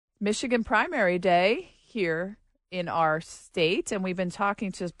Michigan primary day here in our state, and we've been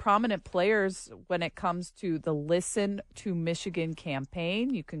talking to prominent players when it comes to the Listen to Michigan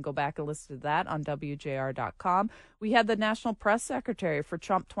campaign. You can go back and listen to that on WJR.com. We had the National Press Secretary for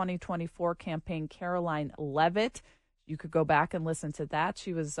Trump 2024 campaign, Caroline Leavitt. You could go back and listen to that.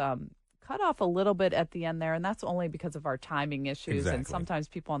 She was cut off a little bit at the end there, and that's only because of our timing issues. Exactly. And sometimes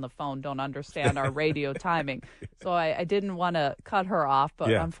people on the phone don't understand our radio timing. So I didn't want to cut her off,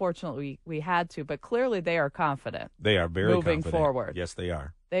 but unfortunately we had to. But clearly they are confident. They are very moving confident. forward. Yes, they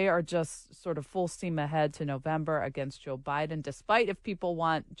are. They are just sort of full steam ahead to November against Joe Biden, despite if people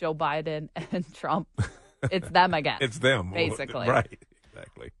want Joe Biden and Trump, it's them again. It's them. Basically. Right.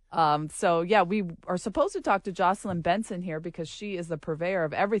 Exactly. We are supposed to talk to Jocelyn Benson here because she is the purveyor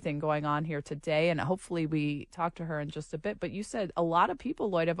of everything going on here today, and hopefully we talk to her in just a bit. But you said a lot of people,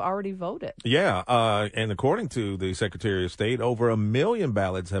 Lloyd, have already voted. Yeah, and according to the Secretary of State, over 1 million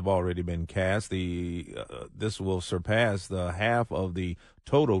ballots have already been cast. This will surpass the half of the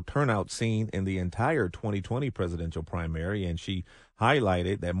total turnout seen in the entire 2020 presidential primary, and she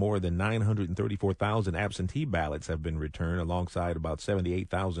highlighted that more than 934,000 absentee ballots have been returned, alongside about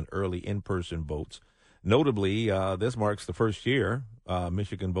 78,000 early in-person votes. Notably, this marks the first year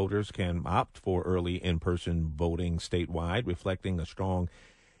Michigan voters can opt for early in-person voting statewide, reflecting a strong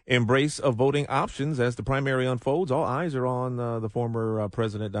embrace of voting options. As the primary unfolds, all eyes are on the former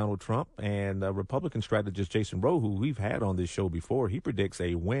President Donald Trump, and Republican strategist Jason Rowe, who we've had on this show before. He predicts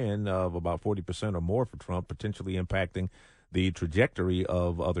a win of about 40% or more for Trump, potentially impacting the trajectory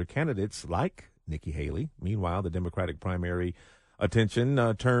of other candidates like Nikki Haley. Meanwhile, the Democratic primary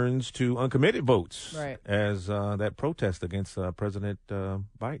attention turns to uncommitted votes as that protest against President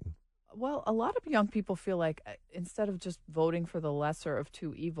Biden. Well, a lot of young people feel like instead of just voting for the lesser of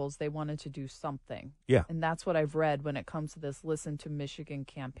two evils, they wanted to do something. Yeah. And that's what I've read when it comes to this Listen to Michigan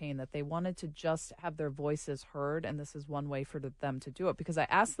campaign, that they wanted to just have their voices heard, and this is one way for them to do it. Because I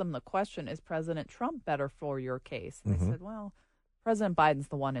asked them the question, is President Trump better for your case? And they said, well, President Biden's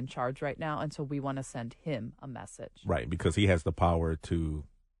the one in charge right now, and so we want to send him a message. Right, because he has the power to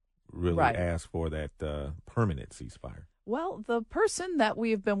really ask for that permanent ceasefire. Well, the person that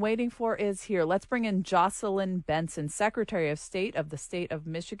we've been waiting for is here. Let's bring in Jocelyn Benson, Secretary of State of the state of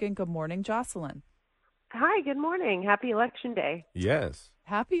Michigan. Good morning, Jocelyn. Hi, good morning. Happy Election Day. Yes.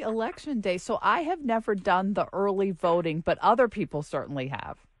 Happy Election Day. So I have never done the early voting, but other people certainly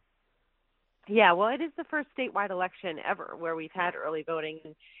have. Yeah, well, it is the first statewide election ever where we've had early voting.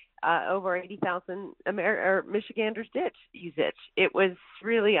 Over 80,000 Michiganders did use it. It was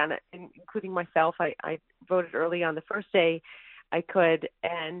really, including myself, I voted early on the first day I could,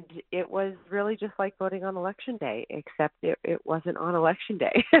 and it was really just like voting on Election Day, except it wasn't on Election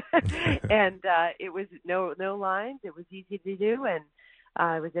Day. And it was no lines. It was easy to do, and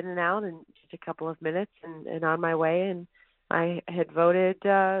I was in and out in just a couple of minutes and on my way, and I had voted,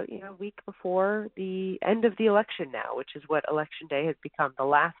 a week before the end of the election now, which is what Election Day has become, the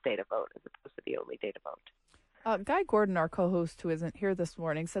last day to vote as opposed to the only day to vote. Guy Gordon, our co-host who isn't here this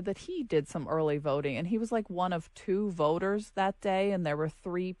morning, said that he did some early voting, and he was like one of two voters that day, and there were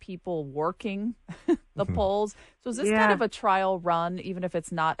 3 people working the polls. So is this kind of a trial run, even if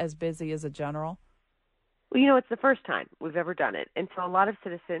it's not as busy as a general? Well, it's the first time we've ever done it, and so a lot of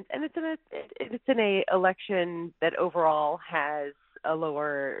citizens, and it's in a election that overall has a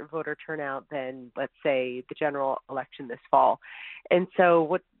lower voter turnout than, let's say, the general election this fall. And so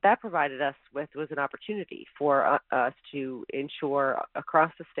what that provided us with was an opportunity for us to ensure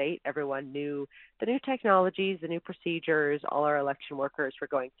across the state everyone knew the new technologies, the new procedures. All our election workers were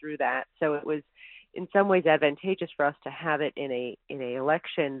going through that. So it was in some ways advantageous for us to have it in a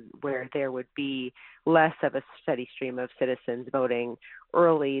election where there would be less of a steady stream of citizens voting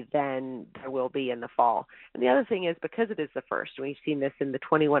early than there will be in the fall. And the other thing is, because it is the first, and we've seen this in the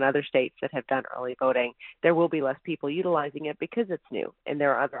 21 other states that have done early voting, there will be less people utilizing it because it's new and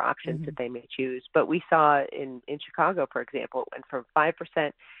there are other options that they may choose. But we saw in Chicago, for example, it went from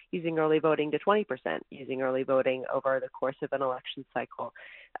 5% using early voting to 20% using early voting over the course of an election cycle,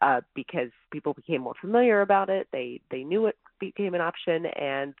 because people became more familiar about it. They knew it became an option,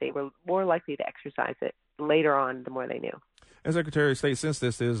 and they were more likely to exercise it later on the more they knew. As Secretary of State, since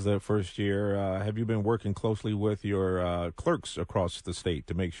this is the first year, have you been working closely with your clerks across the state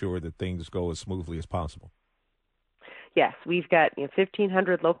to make sure that things go as smoothly as possible? Yes, we've got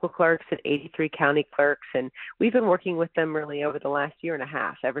 1,500 local clerks and 83 county clerks, and we've been working with them really over the last year and a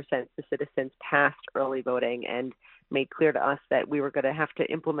half, ever since the citizens passed early voting and made clear to us that we were going to have to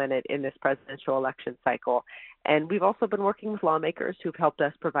implement it in this presidential election cycle. And we've also been working with lawmakers who've helped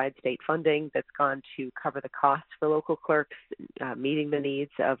us provide state funding that's gone to cover the costs for local clerks, meeting the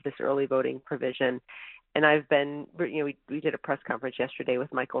needs of this early voting provision. And I've been, we did a press conference yesterday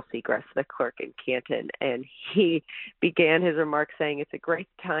with Michael Segrist, the clerk in Canton, and he began his remarks saying it's a great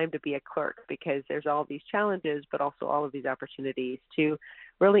time to be a clerk because there's all these challenges, but also all of these opportunities to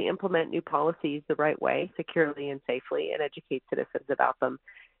really implement new policies the right way, securely and safely, and educate citizens about them.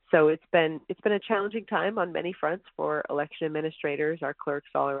 So it's been a challenging time on many fronts for election administrators, our clerks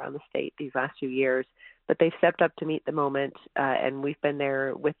all around the state these last few years, but they've stepped up to meet the moment, and we've been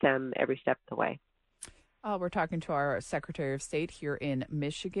there with them every step of the way. We're talking to our Secretary of State here in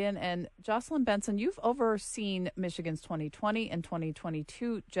Michigan. And Jocelyn Benson, you've overseen Michigan's 2020 and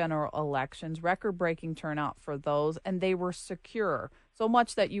 2022 general elections, record-breaking turnout for those, and they were secure, so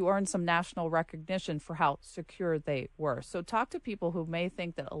much that you earned some national recognition for how secure they were. So talk to people who may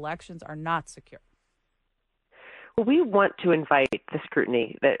think that elections are not secure. Well, we want to invite the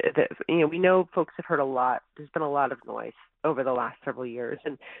scrutiny. We know folks have heard a lot. There's been a lot of noise over the last several years,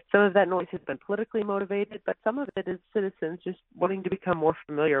 and some of that noise has been politically motivated, but some of it is citizens just wanting to become more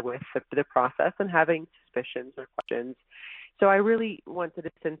familiar with the process and having suspicions or questions. So I really want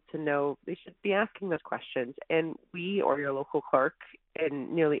citizens to know they should be asking those questions, and we or your local clerk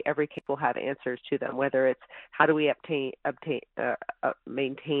in nearly every case will have answers to them, whether it's how do we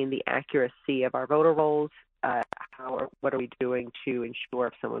maintain the accuracy of our voter rolls, how or what are we doing to ensure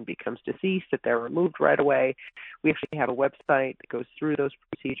if someone becomes deceased, that they're removed right away. We actually have a website that goes through those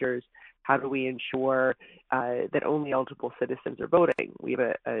procedures. How do we ensure that only eligible citizens are voting? We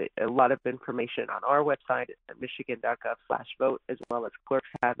have a lot of information on our website at michigan.gov/vote, as well as clerks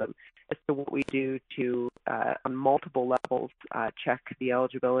have them, as to what we do to, on multiple levels, check the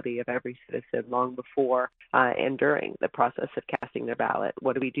eligibility of every citizen long before and during the process of casting their ballot.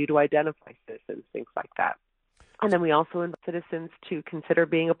 What do we do to identify citizens, things like that. And then we also invite citizens to consider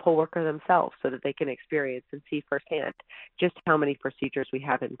being a poll worker themselves so that they can experience and see firsthand just how many procedures we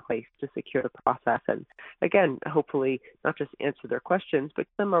have in place to secure the process. And again, hopefully not just answer their questions, but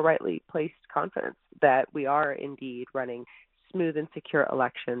give them a rightly placed confidence that we are indeed running smooth and secure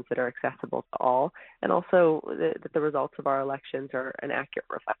elections that are accessible to all, and also that the results of our elections are an accurate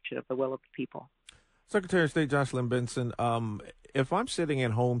reflection of the will of the people. Secretary of State Jocelyn Benson, if I'm sitting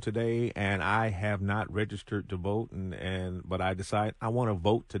at home today and I have not registered to vote, but I decide I want to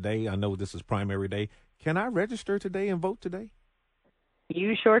vote today, I know this is primary day, can I register today and vote today?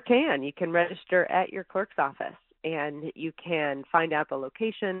 You sure can. You can register at your clerk's office, and you can find out the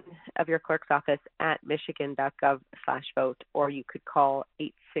location of your clerk's office at michigan.gov/vote, or you could call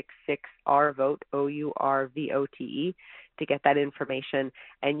 866-RVOTE, OURVOTE, to get that information.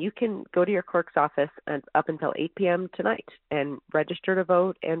 And you can go to your clerk's office up until 8 p.m. tonight and register to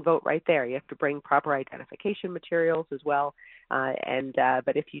vote and vote right there. You have to bring proper identification materials as well.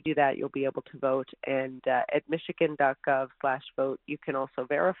 But if you do that, you'll be able to vote. And at michigan.gov/vote, you can also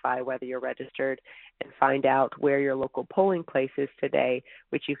verify whether you're registered and find out where your local polling place is today,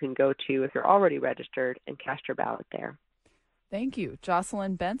 which you can go to if you're already registered and cast your ballot there. Thank you.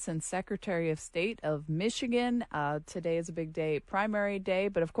 Jocelyn Benson, Secretary of State of Michigan. Today is a big day, primary day,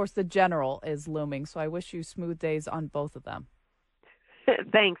 but of course the general is looming. So I wish you smooth days on both of them.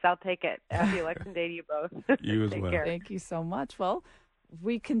 Thanks. I'll take it. Happy election day to you both. You as Take well. care. Thank you so much. Well,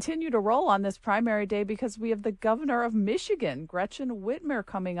 we continue to roll on this primary day because we have the governor of Michigan, Gretchen Whitmer,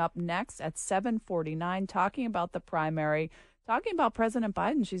 coming up next at 7:49, talking about the primary. Talking about President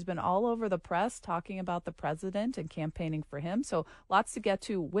Biden. She's been all over the press talking about the president and campaigning for him. So lots to get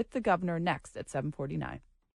to with the governor next at 7:49.